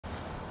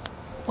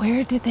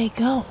Where did they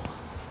go?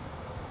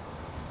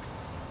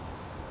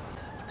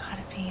 So it's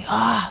gotta be,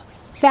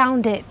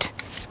 found it.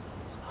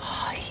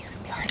 Oh, he's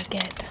gonna be hard to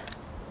get.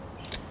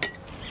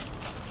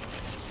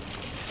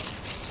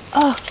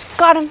 Oh,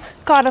 got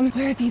him.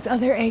 Where are these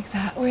other eggs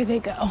at? Where'd they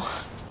go?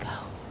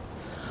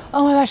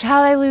 Oh my gosh,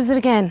 how did I lose it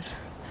again?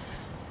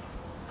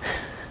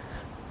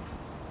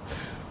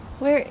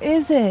 Where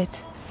is it?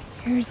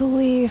 Here's a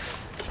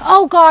leaf.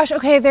 Oh gosh,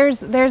 okay,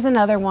 there's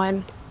another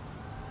one.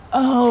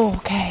 Oh,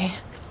 okay.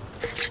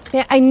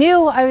 Yeah, I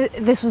knew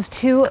this was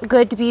too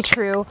good to be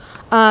true.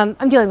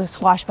 I'm dealing with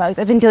squash bugs.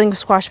 I've been dealing with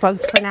squash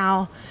bugs for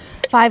now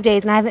 5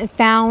 days, and I haven't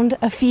found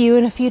a few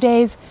in a few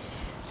days.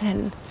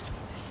 And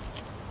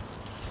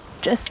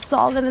just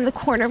saw them in the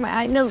corner of my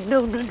eye. No.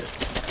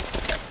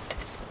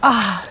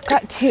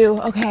 Got two.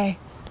 Okay.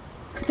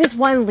 This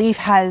one leaf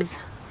has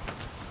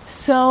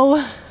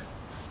so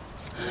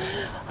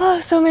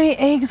many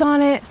eggs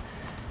on it.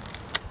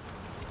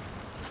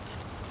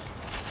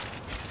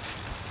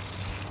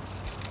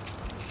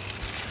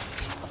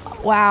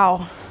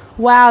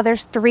 Wow,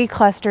 there's 3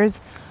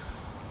 clusters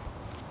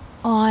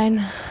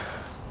on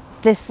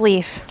this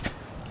leaf.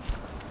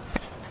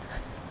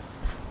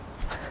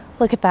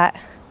 Look at that.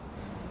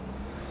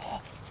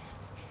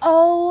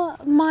 Oh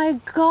my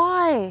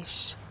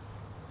gosh.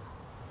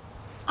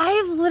 I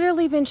have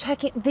literally been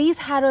checking. These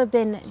had to have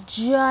been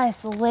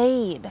just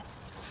laid.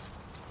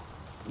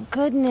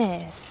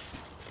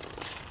 Goodness.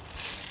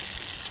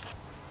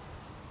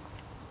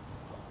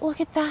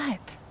 Look at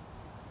that.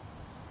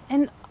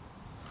 And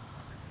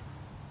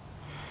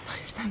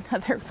there's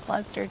another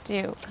cluster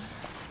too.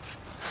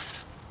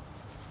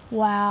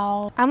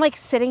 Wow. I'm like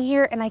sitting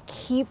here and I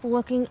keep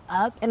looking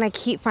up and I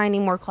keep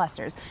finding more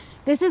clusters.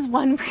 This is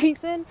one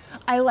reason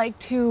I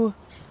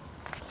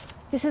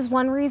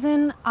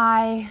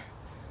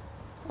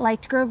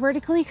like to grow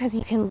vertically, because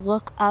you can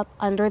look up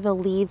under the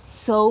leaves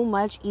so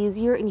much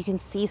easier and you can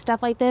see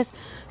stuff like this.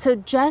 So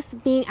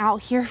just being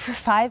out here for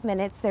 5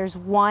 minutes, there's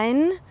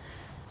 1,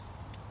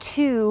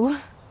 2,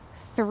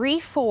 3,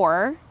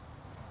 4,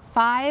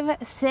 5,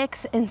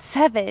 6, and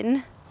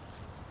 7,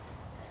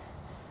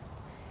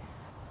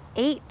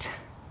 8,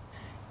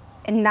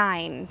 and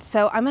 9.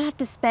 So I'm gonna have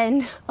to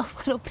spend a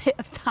little bit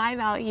of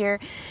time out here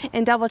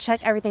and double check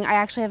everything. I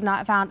actually have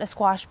not found a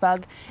squash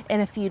bug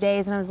in a few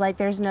days, and I was like,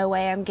 there's no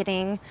way I'm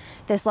getting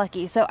this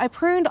lucky. So I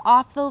pruned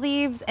off the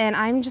leaves, and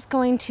I'm just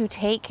going to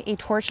take a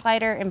torch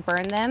lighter and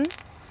burn them.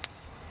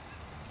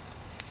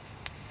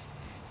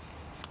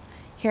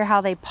 Hear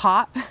how they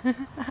pop?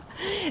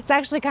 It's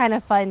actually kind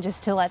of fun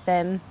just to let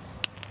them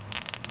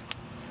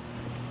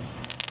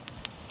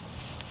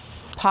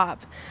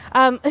pop.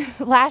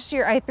 Last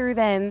year I threw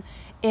them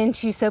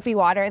into soapy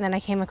water, and then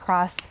I came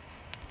across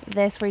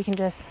this where you can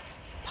just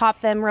pop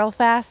them real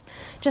fast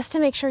just to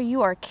make sure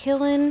you are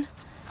killing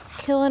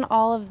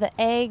all of the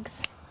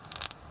eggs.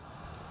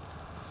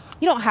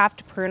 You don't have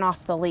to prune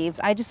off the leaves.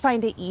 I just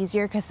find it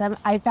easier because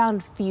I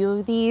found a few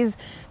of these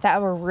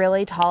that were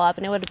really tall up,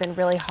 and it would have been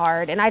really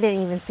hard, and I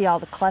didn't even see all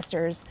the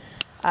clusters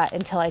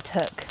until I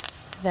took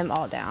them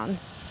all down.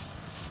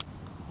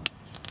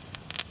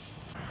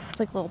 It's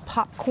like little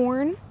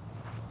popcorn.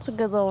 It's a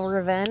good little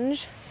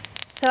revenge.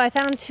 So I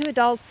found 2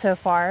 adults so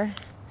far.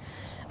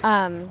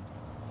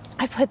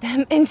 I put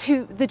them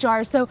into the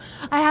jar. So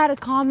I had a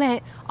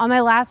comment on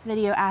my last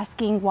video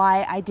asking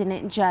why I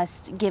didn't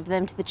just give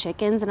them to the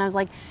chickens. And I was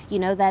like, you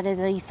know, that is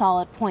a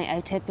solid point.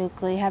 I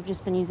typically have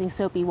just been using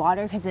soapy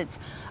water because it's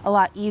a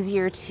lot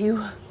easier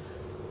to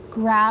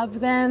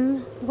grab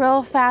them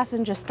real fast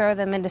and just throw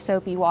them into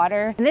soapy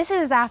water. And this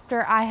is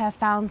after I have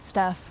found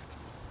stuff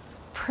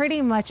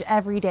pretty much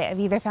every day. I've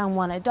either found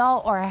 1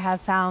 adult or I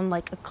have found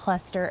like a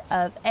cluster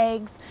of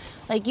eggs.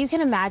 Like, you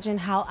can imagine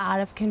how out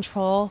of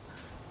control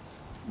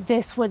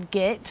this would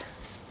get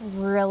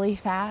really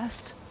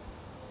fast.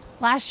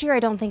 Last year I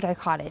don't think I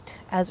caught it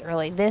as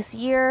early. This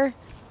year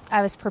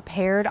I was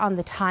prepared on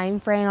the time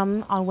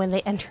frame on when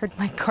they entered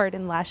my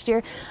garden last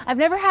year. I've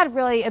never had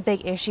really a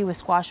big issue with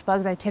squash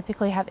bugs. I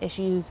typically have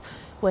issues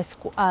with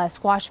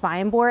squash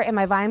vine borer, and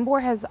my vine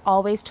borer has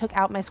always took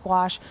out my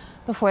squash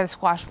before the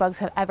squash bugs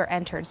have ever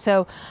entered.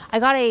 So I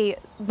got a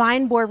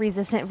vine borer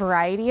resistant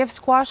variety of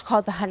squash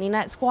called the honey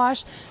nut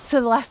squash.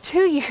 So the last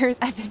 2 years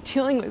I've been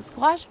dealing with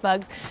squash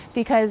bugs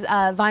because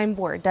vine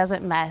borer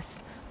doesn't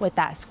mess with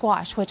that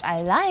squash, which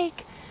I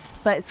like.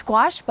 But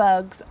squash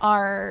bugs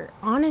are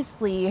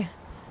honestly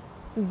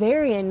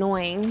very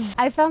annoying.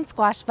 I found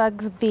squash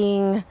bugs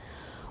being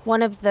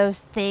one of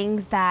those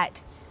things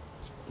that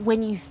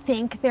when you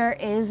think there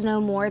is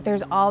no more,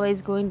 there's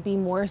always going to be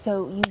more.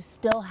 So you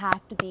still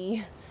have to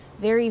be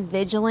very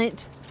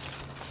vigilant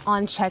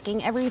on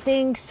checking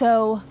everything.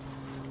 So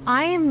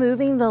I am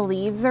moving the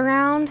leaves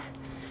around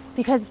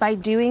because by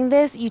doing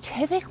this, you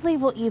typically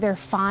will either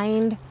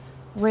find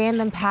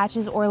random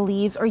patches or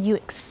leaves, or you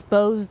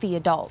expose the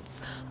adults.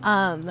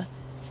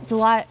 It's a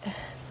lot.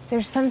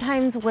 There's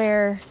sometimes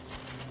where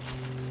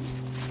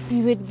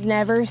you would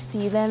never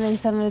see them in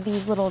some of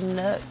these little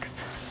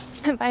nooks.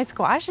 My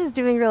squash is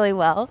doing really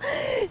well,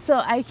 so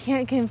I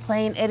can't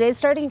complain. It is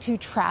starting to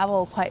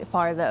travel quite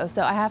far though,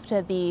 so I have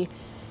to be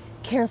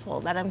careful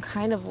that I'm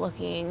kind of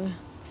looking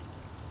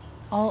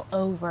all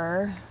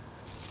over.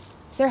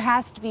 There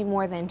has to be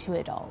more than 2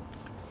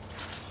 adults.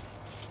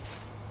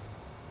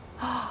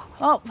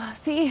 Oh,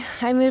 see,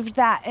 I moved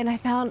that and I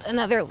found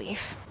another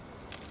leaf.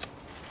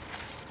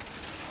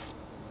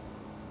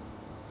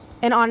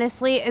 And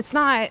honestly, it's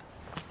not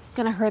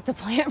gonna hurt the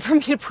plant for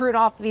me to prune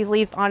off these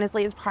leaves.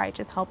 Honestly, it's probably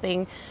just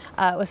helping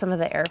with some of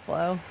the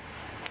airflow.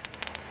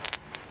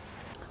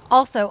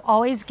 Also,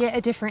 always get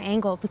a different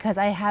angle because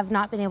I have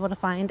not been able to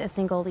find a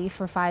single leaf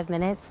for 5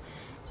 minutes,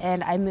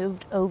 and I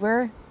moved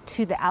over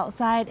to the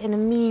outside and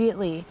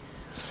immediately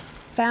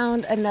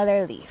found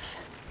another leaf.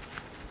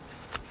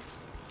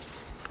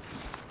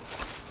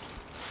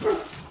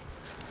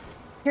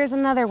 Here's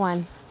another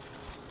one.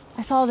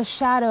 I saw the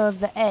shadow of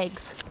the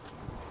eggs.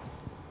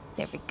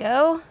 There we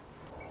go.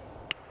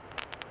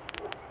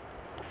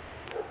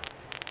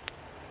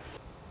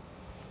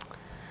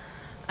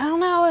 I don't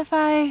know if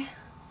I'm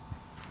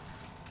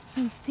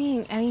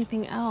seeing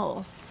anything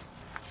else.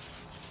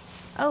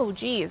 Oh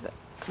geez.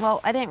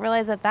 Well, I didn't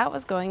realize that that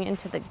was going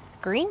into the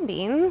green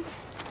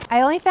beans.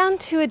 I only found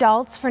 2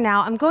 adults for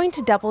now. I'm going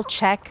to double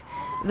check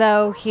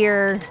though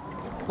here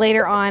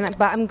later on,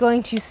 but I'm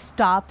going to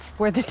stop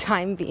for the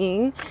time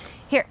being.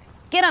 Here,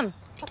 get them.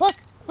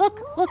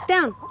 Look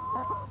down.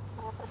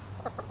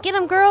 Get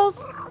them,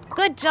 girls.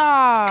 Good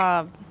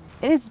job.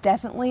 It is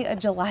definitely a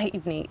July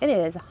evening. It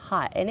is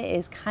hot and it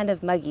is kind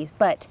of muggy,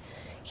 but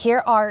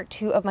here are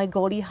 2 of my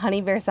Goldie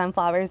Honey Bear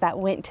sunflowers that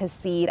went to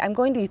seed. I'm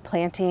going to be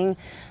planting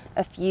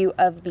a few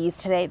of these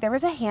today. There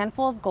was a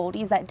handful of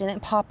Goldies that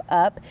didn't pop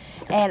up,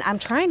 and I'm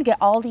trying to get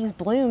all these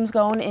blooms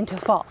going into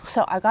fall.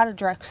 So I got to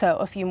direct sow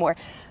a few more.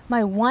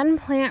 My one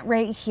plant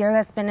right here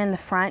that's been in the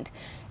front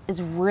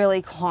is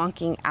really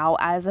conking out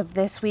as of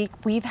this week.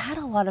 We've had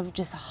a lot of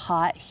just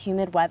hot,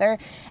 humid weather,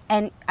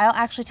 and I'll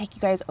actually take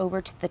you guys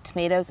over to the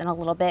tomatoes in a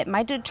little bit.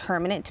 My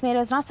determinate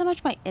tomatoes, not so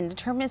much my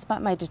indeterminates,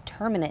 but my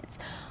determinates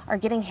are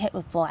getting hit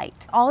with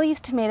blight. All these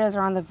tomatoes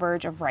are on the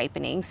verge of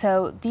ripening,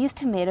 so these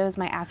tomatoes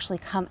might actually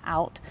come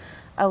out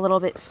a little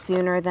bit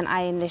sooner than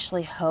I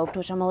initially hoped,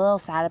 which I'm a little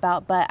sad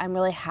about, but I'm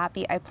really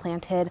happy I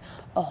planted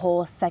a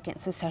whole second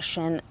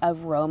succession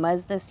of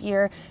Romas this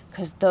year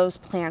because those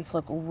plants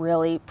look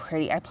really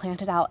pretty. I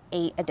planted out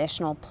 8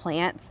 additional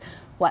plants,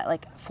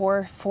 like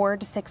 4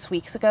 to 6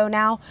 weeks ago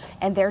now,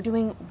 and they're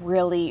doing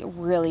really,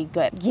 really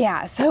good.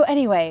 Yeah, so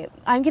anyway,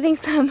 I'm getting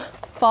some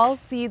fall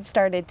seeds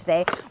started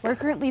today. We're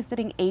currently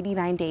sitting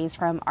 89 days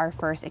from our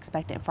first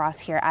expectant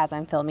frost here as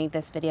I'm filming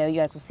this video.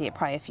 You guys will see it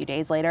probably a few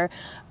days later,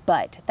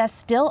 but that's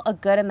still a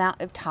good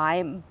amount of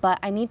time. But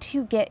I need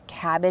to get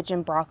cabbage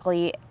and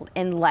broccoli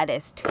and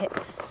lettuce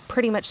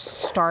pretty much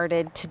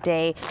started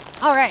today.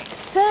 All right,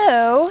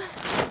 so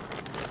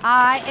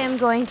I am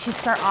going to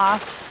start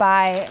off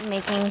by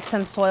making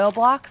some soil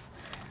blocks.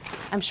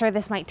 I'm sure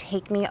this might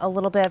take me a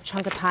little bit of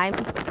chunk of time.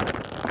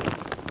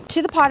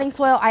 To the potting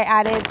soil, I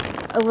added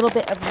a little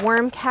bit of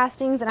worm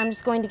castings, and I'm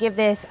just going to give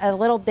this a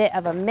little bit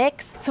of a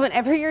mix. So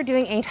whenever you're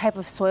doing any type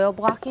of soil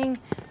blocking,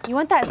 you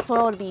want that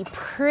soil to be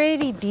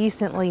pretty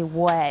decently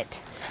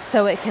wet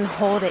so it can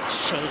hold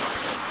its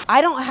shape.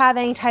 I don't have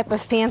any type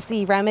of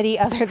fancy remedy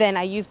other than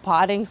I use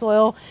potting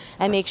soil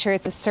and make sure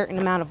it's a certain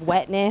amount of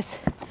wetness,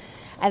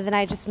 and then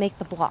I just make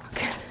the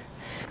block.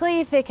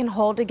 If it can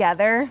hold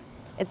together,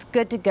 it's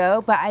good to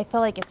go, but I feel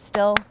like it's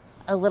still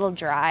a little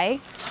dry.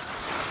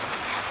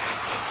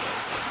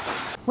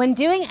 When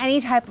doing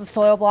any type of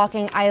soil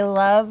blocking, I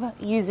love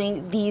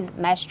using these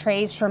mesh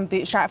trays from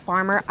Bootstrap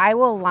Farmer. I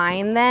will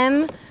line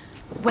them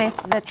with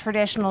the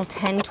traditional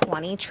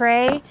 10-20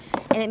 tray,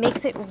 and it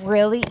makes it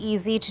really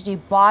easy to do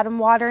bottom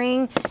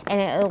watering, and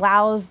it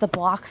allows the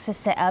blocks to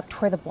set up to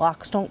where the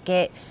blocks don't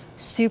get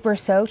super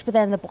soaked, but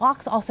then the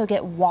blocks also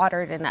get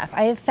watered enough.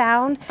 I have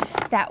found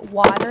that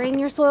watering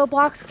your soil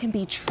blocks can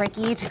be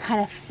tricky to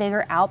kind of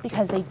figure out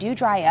because they do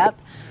dry up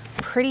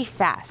pretty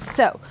fast.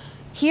 So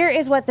here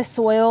is what the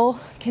soil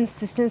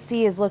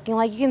consistency is looking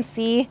like. You can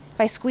see if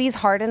I squeeze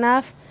hard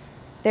enough,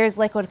 there's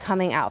liquid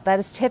coming out. That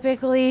is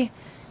typically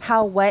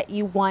how wet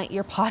you want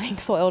your potting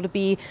soil to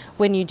be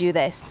when you do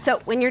this.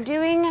 So when you're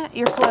doing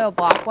your soil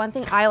block, one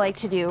thing I like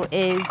to do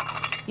is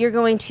you're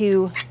going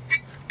to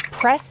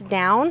press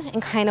down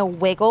and kind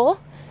of wiggle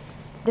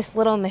this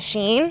little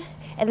machine.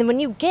 And then when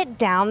you get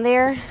down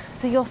there,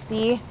 so you'll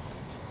see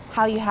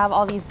how you have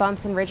all these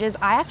bumps and ridges,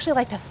 I actually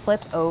like to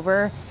flip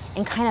over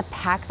and kind of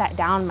pack that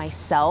down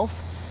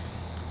myself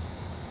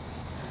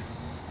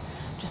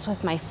just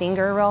with my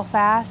finger real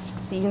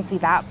fast. So you can see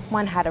that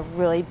one had a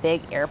really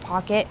big air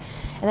pocket.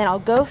 And then I'll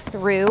go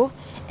through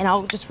and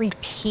I'll just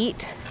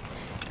repeat,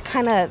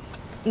 kind of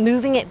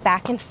moving it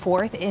back and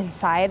forth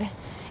inside.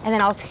 And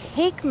then I'll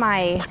take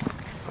my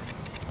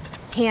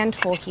hand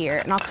tool here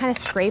and I'll kind of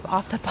scrape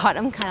off the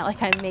bottom, kind of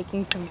like I'm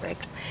making some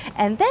bricks.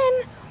 And then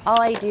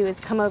all I do is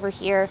come over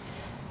here,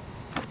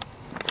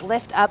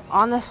 lift up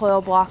on the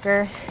soil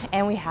blocker,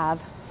 and we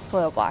have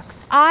soil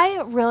blocks.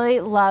 I really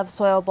love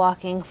soil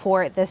blocking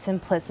for the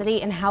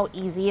simplicity and how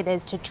easy it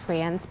is to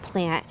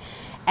transplant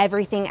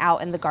everything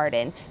out in the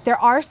garden. There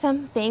are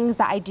some things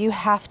that I do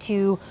have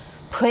to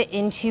put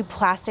into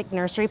plastic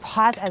nursery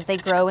pots as they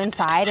grow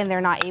inside and they're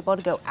not able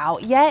to go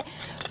out yet,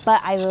 but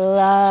I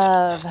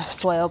love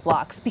soil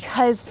blocks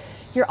because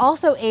you're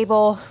also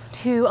able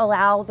to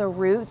allow the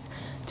roots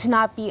to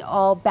not be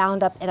all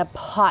bound up in a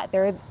pot.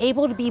 They're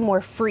able to be more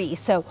free.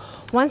 So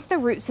once the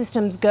root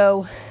systems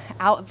go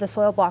out of the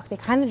soil block, they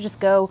kind of just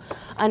go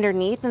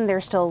underneath and they're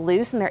still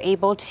loose and they're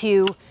able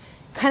to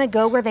kind of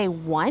go where they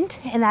want,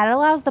 and that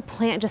allows the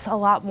plant just a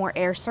lot more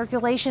air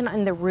circulation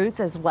in the roots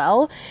as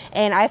well.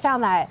 And I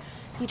found that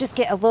you just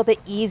get a little bit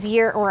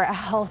easier or a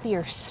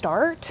healthier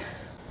start.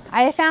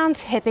 I have found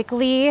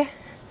typically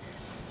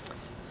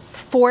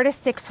 4 to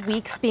 6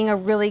 weeks being a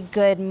really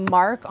good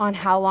mark on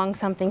how long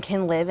something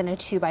can live in a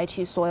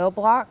 2x2 soil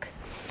block.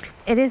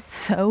 It is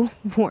so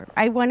warm.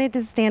 I wanted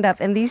to stand up,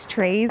 and these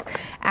trays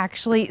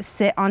actually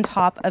sit on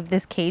top of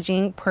this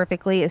caging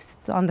perfectly. It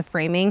sits on the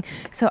framing,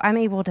 so I'm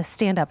able to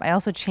stand up. I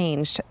also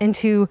changed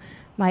into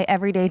my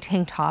everyday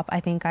tank top I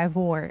think I've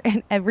wore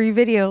in every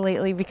video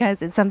lately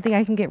because it's something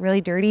I can get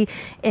really dirty,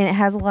 and it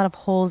has a lot of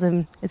holes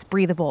and it's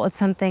breathable. It's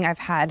something I've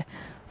had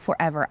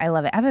forever. I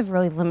love it. I have a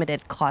really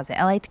limited closet.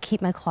 I like to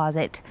keep my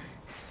closet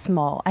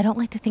small. I don't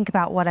like to think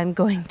about what I'm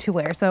going to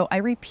wear, so I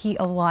repeat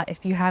a lot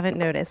if you haven't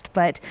noticed,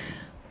 but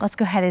let's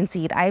go ahead and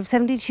seed. I have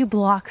 72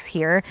 blocks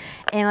here,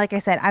 and like I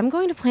said, I'm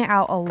going to plant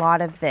out a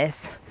lot of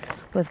this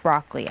with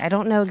broccoli. I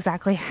don't know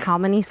exactly how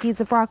many seeds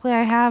of broccoli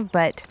I have,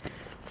 but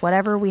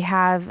whatever we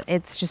have,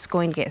 it's just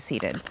going to get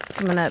seeded.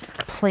 I'm gonna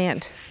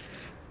plant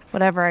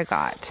whatever I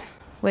got,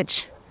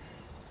 which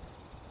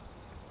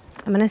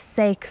I'm gonna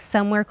say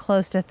somewhere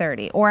close to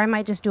 30, or I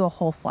might just do a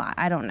whole flat,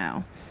 I don't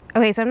know.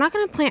 Okay, so I'm not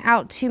gonna plant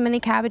out too many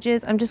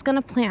cabbages. I'm just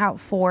gonna plant out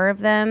 4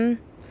 of them.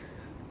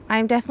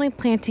 I'm definitely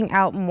planting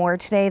out more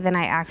today than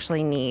I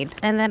actually need.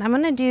 And then I'm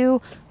gonna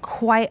do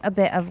quite a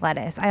bit of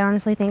lettuce. I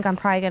honestly think I'm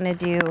probably gonna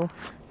do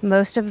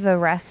most of the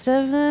rest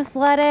of this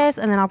lettuce,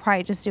 and then I'll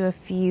probably just do a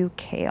few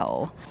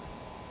kale.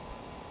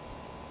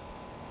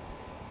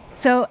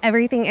 So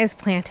everything is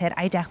planted.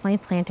 I definitely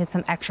planted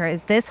some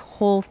extras. This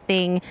whole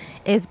thing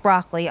is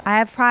broccoli. I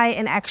have probably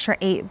an extra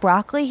 8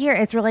 broccoli here.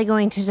 It's really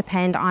going to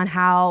depend on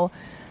how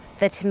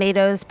the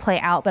tomatoes play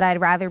out, but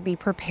I'd rather be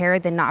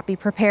prepared than not be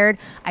prepared.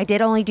 I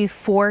did only do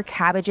 4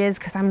 cabbages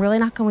because I'm really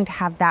not going to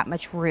have that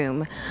much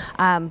room.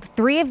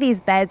 3 of these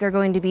beds are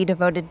going to be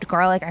devoted to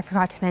garlic. I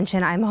forgot to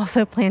mention I'm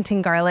also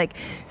planting garlic.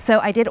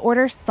 So I did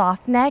order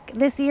soft neck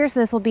this year,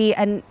 so this will be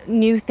a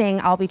new thing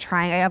I'll be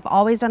trying. I have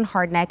always done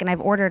hard neck, and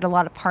I've ordered a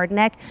lot of hard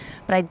neck,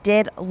 but I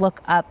did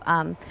look up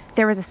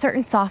there was a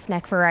certain soft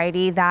neck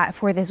variety that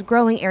for this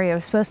growing area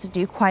was supposed to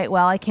do quite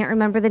well. I can't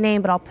remember the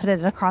name, but I'll put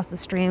it across the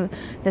screen.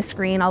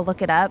 I'll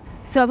look it up.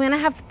 So I'm gonna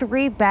have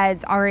 3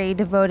 beds already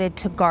devoted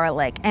to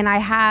garlic, and I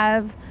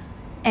have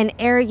an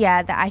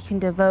area that I can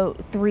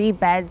devote 3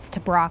 beds to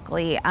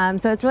broccoli.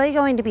 So it's really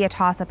going to be a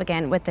toss-up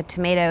again with the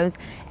tomatoes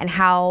and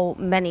how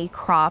many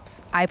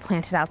crops I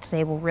planted out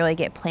today will really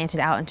get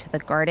planted out into the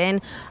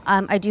garden.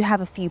 I do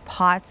have a few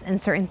pots and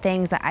certain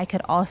things that I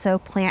could also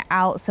plant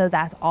out, so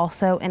that's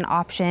also an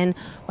option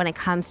when it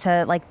comes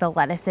to like the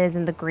lettuces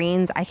and the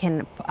greens. I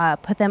can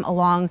put them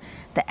along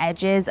the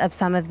edges of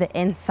some of the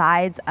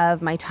insides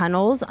of my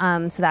tunnels,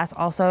 so that's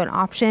also an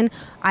option.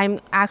 I'm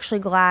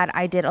actually glad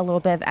I did a little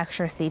bit of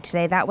extra seed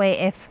today. That way,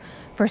 if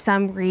for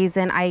some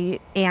reason I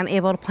am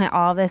able to plant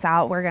all of this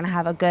out, we're gonna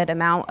have a good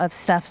amount of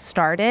stuff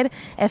started.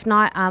 If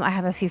not, I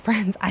have a few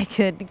friends I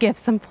could give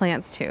some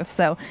plants to,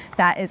 so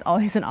that is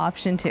always an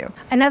option too.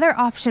 Another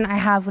option I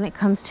have when it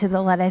comes to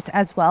the lettuce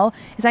as well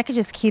is I could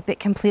just keep it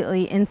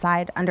completely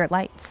inside under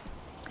lights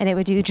and it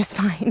would do just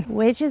fine,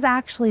 which is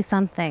actually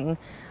something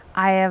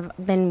I have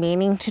been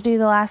meaning to do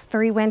the last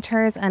 3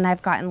 winters, and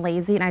I've gotten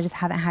lazy and I just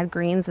haven't had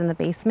greens in the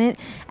basement,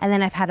 and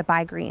then I've had to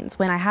buy greens.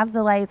 When I have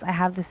the lights, I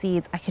have the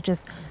seeds, I could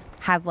just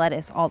have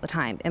lettuce all the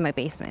time in my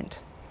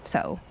basement.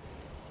 So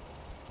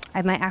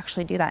I might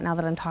actually do that now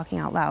that I'm talking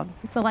out loud.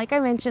 So like I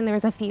mentioned, there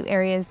was a few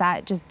areas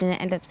that just didn't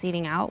end up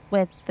seeding out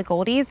with the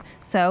goldies.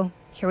 So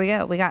here we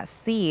go, we got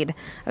seed.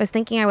 I was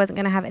thinking I wasn't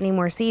gonna have any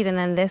more seed, and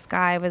then this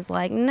guy was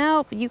like,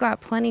 nope, you got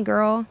plenty,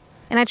 girl.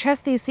 And I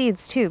trust these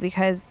seeds too,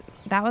 because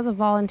that was a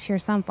volunteer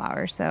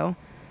sunflower, so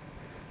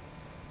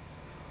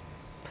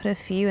put a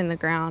few in the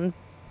ground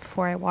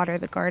before I water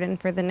the garden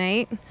for the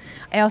night.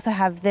 I also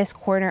have this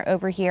corner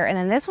over here, and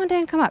then this one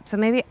didn't come up, so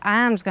maybe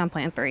I'm just gonna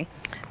plant 3.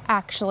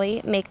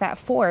 Actually, make that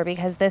 4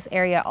 because this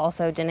area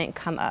also didn't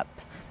come up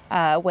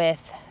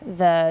with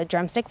the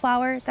drumstick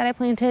flower that I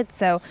planted,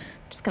 so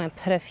I'm just gonna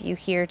put a few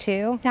here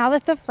too. Now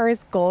that the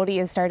first Goldie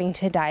is starting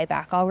to die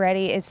back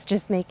already, it's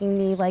just making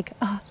me like,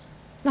 oh,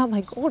 not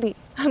my Goldie.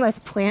 I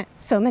must plant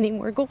so many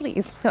more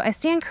Goldies. So I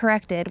stand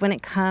corrected when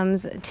it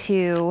comes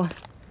to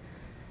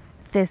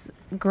this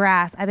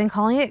grass. I've been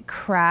calling it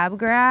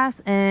crabgrass,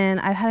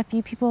 and I've had a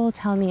few people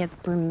tell me it's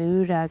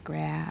Bermuda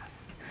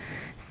grass.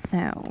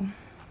 So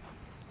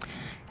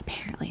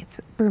Apparently it's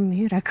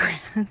Bermuda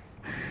grass.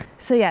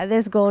 So yeah,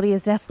 this Goldie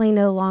is definitely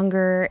no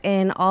longer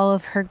in all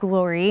of her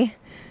glory.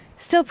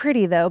 Still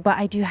pretty though, but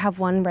I do have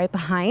one right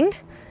behind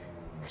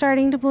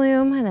starting to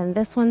bloom, and then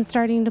this one's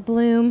starting to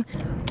bloom.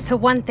 So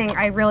one thing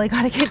I really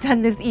got to get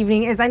done this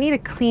evening is I need to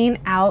clean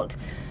out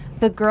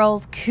the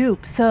girls'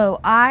 coop. So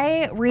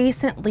I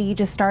recently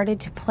just started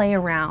to play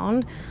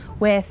around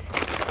with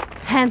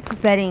hemp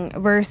bedding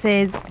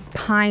versus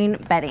pine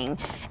bedding.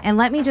 And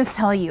let me just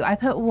tell you, I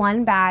put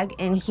one bag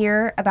in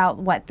here about,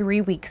 what,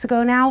 3 weeks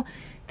ago now.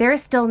 There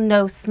is still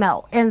no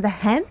smell. And the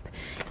hemp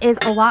is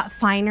a lot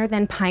finer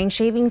than pine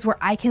shavings, where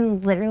I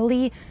can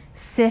literally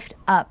sift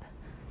up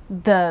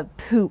the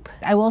poop.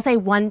 I will say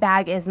one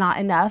bag is not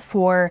enough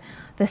for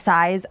the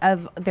size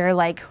of their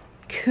like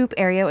coop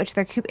area, which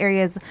their coop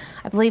area is,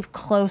 I believe,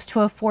 close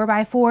to a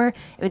 4x4. It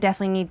would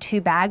definitely need 2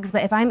 bags,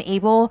 but if I'm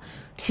able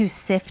to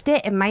sift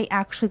it, it might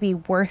actually be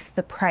worth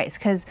the price,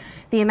 because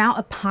the amount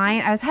of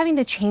pine, I was having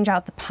to change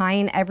out the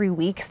pine every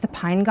week because the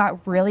pine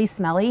got really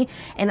smelly.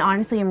 And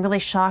honestly, I'm really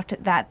shocked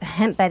that the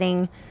hemp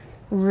bedding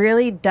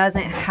really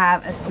doesn't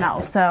have a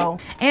smell. So,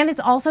 and it's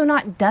also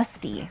not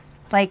dusty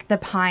like the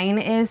pine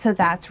is, so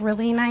that's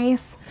really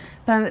nice.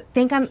 But I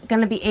think I'm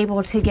gonna be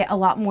able to get a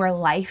lot more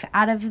life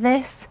out of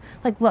this.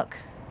 Like, look,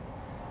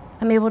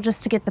 I'm able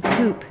just to get the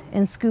poop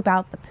and scoop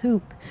out the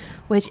poop,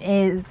 which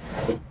is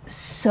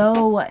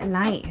so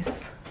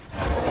nice.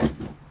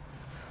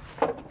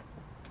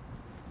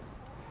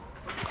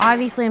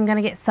 Obviously, I'm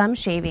gonna get some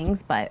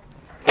shavings, but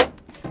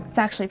it's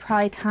actually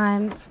probably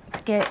time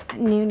to get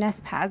new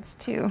nest pads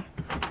too.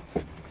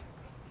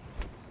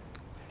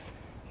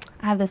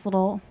 I have this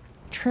little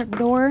trip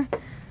door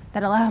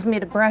that allows me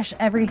to brush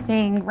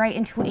everything right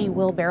into a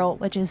wheelbarrow,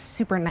 which is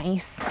super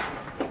nice.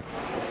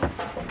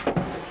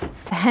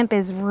 The hemp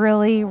is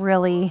really,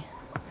 really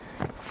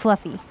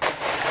fluffy.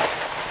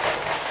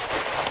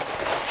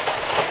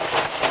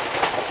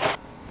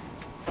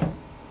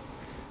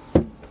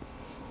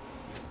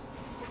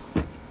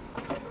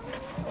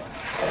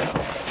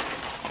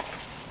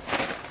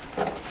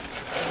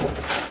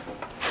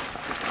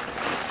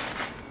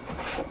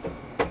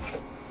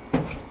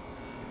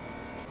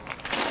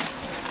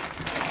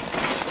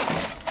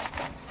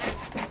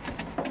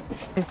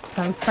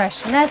 Some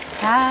fresh nest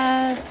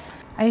pads.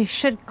 I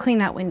should clean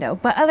that window,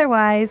 but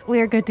otherwise we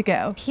are good to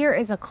go. Here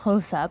is a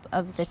close-up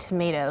of the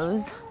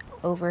tomatoes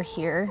over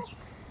here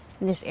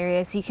in this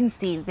area. So you can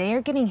see they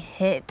are getting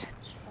hit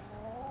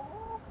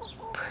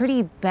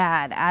pretty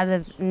bad out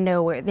of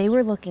nowhere. They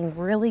were looking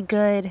really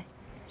good,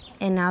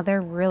 and now they're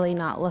really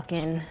not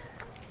looking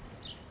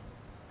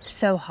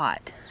so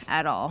hot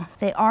at all.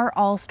 They are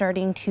all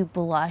starting to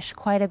blush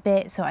quite a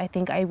bit, so I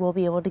think I will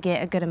be able to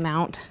get a good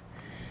amount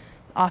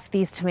off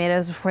these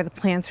tomatoes before the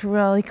plants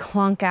really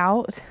clunk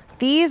out.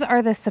 These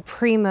are the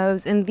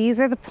Supremos, and these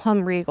are the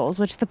Plum Regals,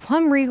 which the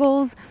Plum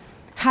Regals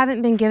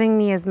haven't been giving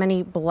me as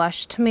many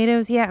blush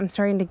tomatoes yet. I'm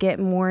starting to get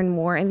more and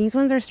more, and these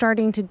ones are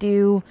starting to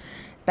do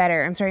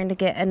better. I'm starting to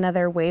get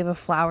another wave of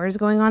flowers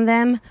going on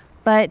them,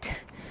 but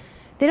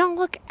they don't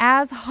look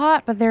as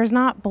hot, but there's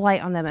not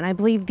blight on them. And I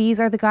believe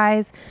these are the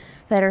guys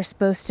that are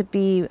supposed to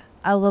be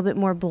a little bit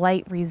more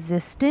blight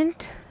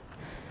resistant,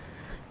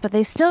 but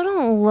they still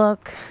don't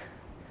look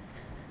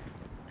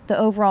the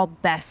overall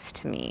best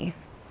to me.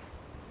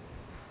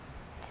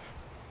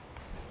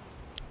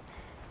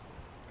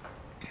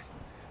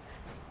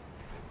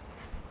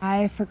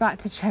 I forgot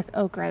to check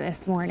okra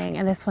this morning,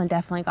 and this one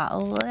definitely got a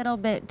little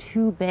bit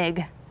too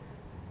big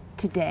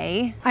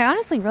today. I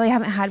honestly really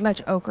haven't had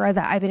much okra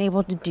that I've been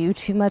able to do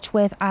too much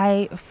with.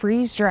 I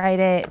freeze dried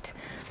it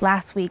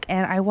last week,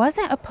 and I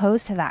wasn't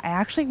opposed to that. I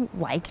actually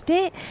liked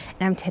it,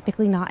 and I'm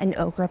typically not an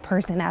okra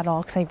person at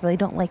all because I really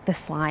don't like the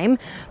slime,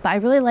 but I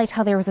really liked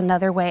how there was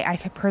another way I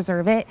could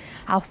preserve it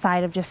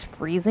outside of just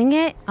freezing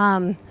it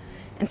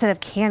instead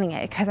of canning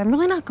it, because I'm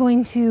really not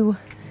going to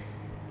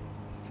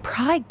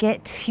probably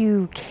get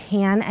to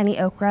can any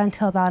okra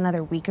until about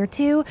another week or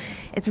two.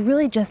 It's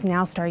really just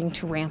now starting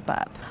to ramp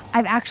up.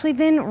 I've actually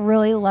been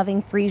really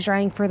loving freeze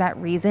drying for that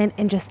reason,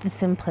 and just the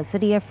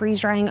simplicity of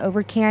freeze drying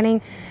over canning.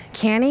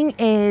 Canning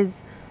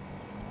is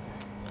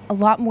a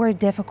lot more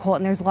difficult,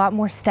 and there's a lot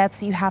more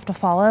steps you have to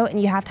follow, and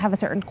you have to have a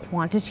certain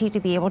quantity to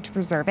be able to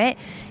preserve it.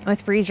 And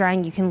with freeze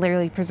drying, you can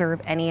literally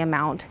preserve any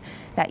amount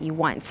that you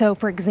want. So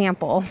for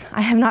example,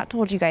 I have not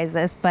told you guys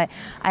this, but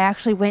I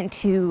actually went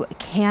to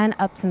can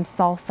up some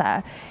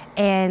salsa,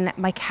 and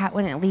my cat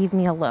wouldn't leave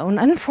me alone,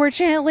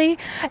 unfortunately,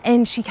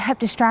 and she kept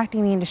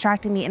distracting me,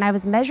 and I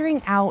was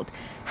measuring out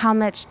how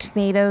much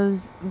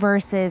tomatoes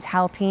versus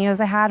jalapenos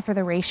I had for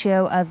the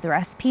ratio of the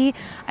recipe.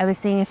 I was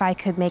seeing if I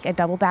could make a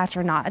double batch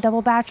or not a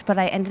double batch, but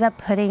I ended up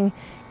putting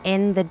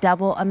in the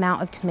double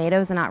amount of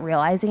tomatoes and not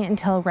realizing it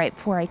until right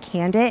before I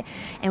canned it.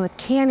 And with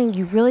canning,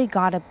 you really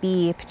gotta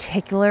be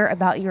particular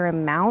about your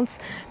amounts,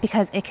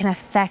 because it can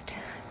affect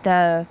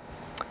the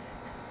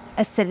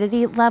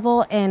acidity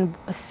level and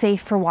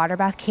safe for water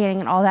bath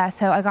canning and all that.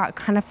 So I got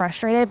kind of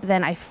frustrated, but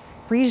then I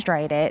freeze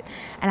dried it,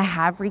 and I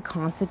have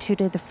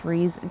reconstituted the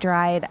freeze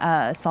dried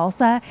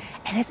salsa,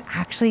 and it's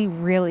actually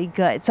really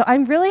good. So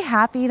I'm really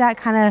happy that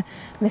kind of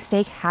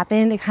mistake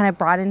happened. It kind of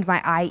broadened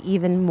my eye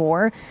even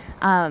more.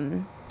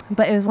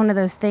 But it was one of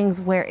those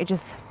things where it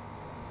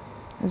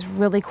was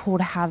really cool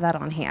to have that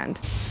on hand.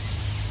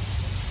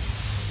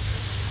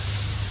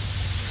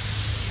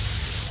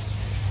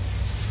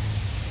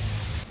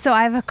 So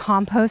I have a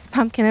compost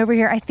pumpkin over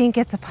here. I think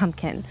it's a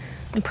pumpkin.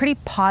 I'm pretty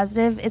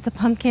positive it's a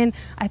pumpkin.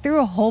 I threw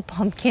a whole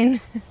pumpkin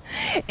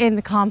in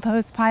the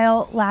compost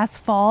pile last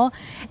fall,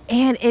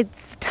 and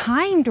it's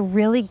timed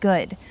really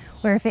good,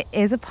 where if it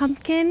is a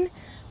pumpkin,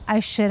 I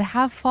should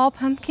have fall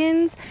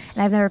pumpkins.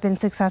 And I've never been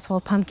successful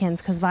with pumpkins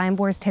because vine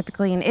borer is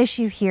typically an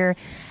issue here,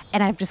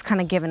 and I've just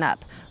kind of given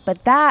up.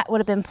 But that would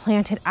have been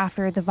planted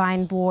after the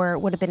vine borer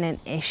would have been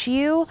an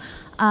issue,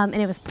 and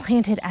it was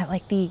planted at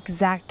like the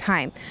exact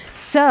time.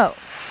 So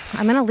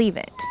I'm gonna leave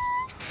it,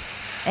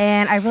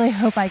 and I really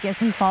hope I get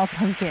some fall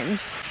pumpkins.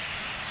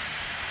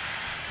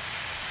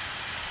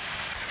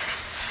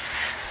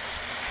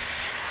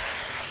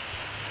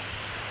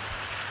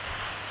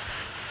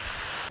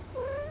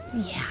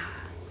 Yeah,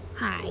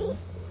 hi,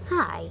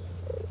 hi.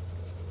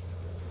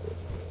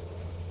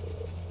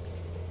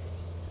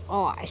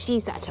 Oh,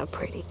 she's such a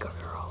pretty girl.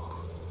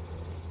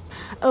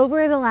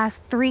 Over the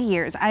last 3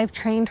 years, I've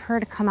trained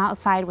her to come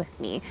outside with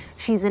me.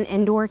 She's an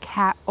indoor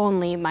cat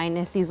only,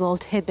 minus these little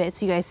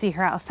tidbits. You guys see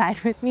her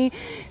outside with me.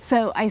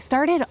 So I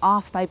started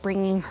off by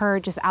bringing her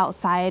just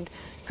outside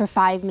for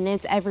 5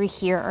 minutes every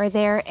here or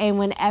there. And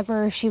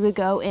whenever she would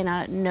go in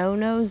a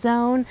no-no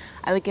zone,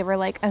 I would give her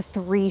like a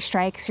 3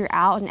 strikes, you're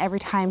out. And every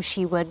time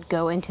she would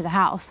go into the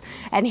house,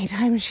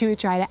 anytime she would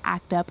try to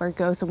act up or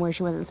go somewhere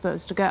she wasn't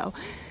supposed to go,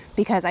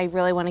 because I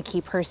really want to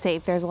keep her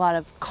safe. There's a lot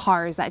of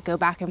cars that go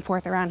back and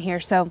forth around here.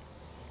 So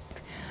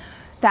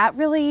that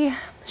really,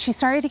 she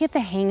started to get the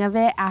hang of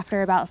it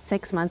after about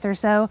 6 months or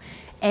so.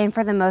 And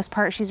for the most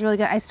part, she's really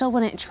good. I still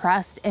wouldn't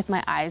trust if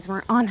my eyes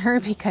weren't on her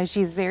because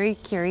she's very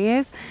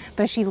curious,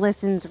 but she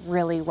listens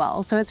really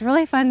well. So it's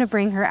really fun to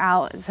bring her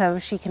out so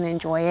she can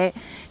enjoy it.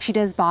 She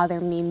does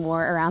bother me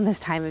more around this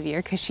time of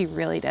year because she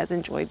really does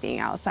enjoy being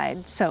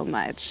outside so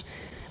much.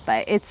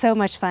 But it's so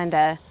much fun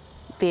to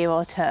be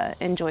able to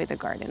enjoy the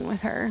garden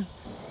with her.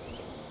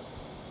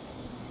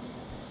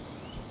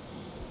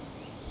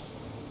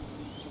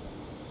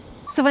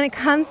 So when it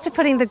comes to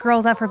putting the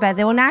girls up for bed,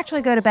 they will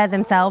naturally go to bed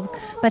themselves,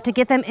 but to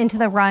get them into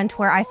the run to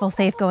where I feel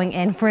safe going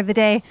in for the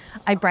day,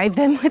 I bribe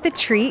them with a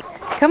treat.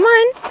 Come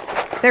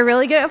on. They're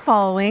really good at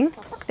following.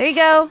 There you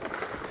go.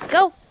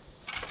 Go.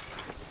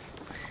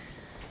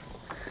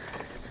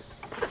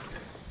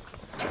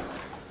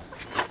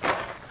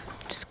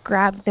 Just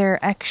grab their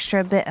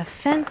extra bit of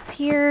fence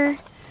here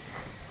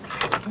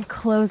and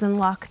close and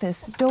lock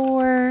this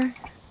door.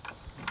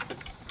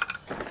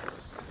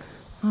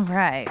 All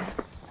right.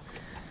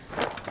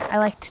 I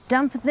like to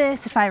dump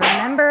this if I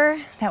remember.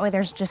 That way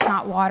there's just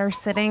not water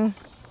sitting.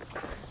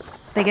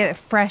 They get it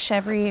fresh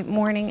every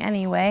morning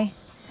anyway.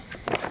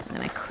 And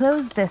then I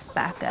close this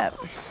back up.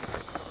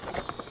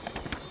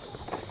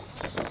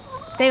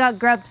 They got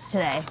grubs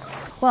today.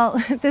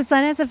 Well, the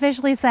sun has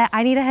officially set.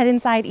 I need to head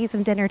inside, eat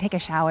some dinner, take a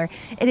shower.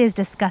 It is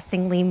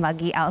disgustingly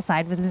muggy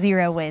outside with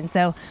 0 wind,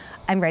 so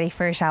I'm ready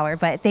for a shower.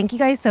 But thank you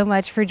guys so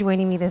much for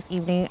joining me this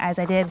evening as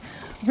I did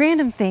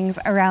random things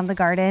around the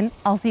garden.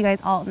 I'll see you guys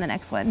all in the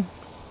next one.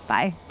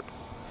 Bye.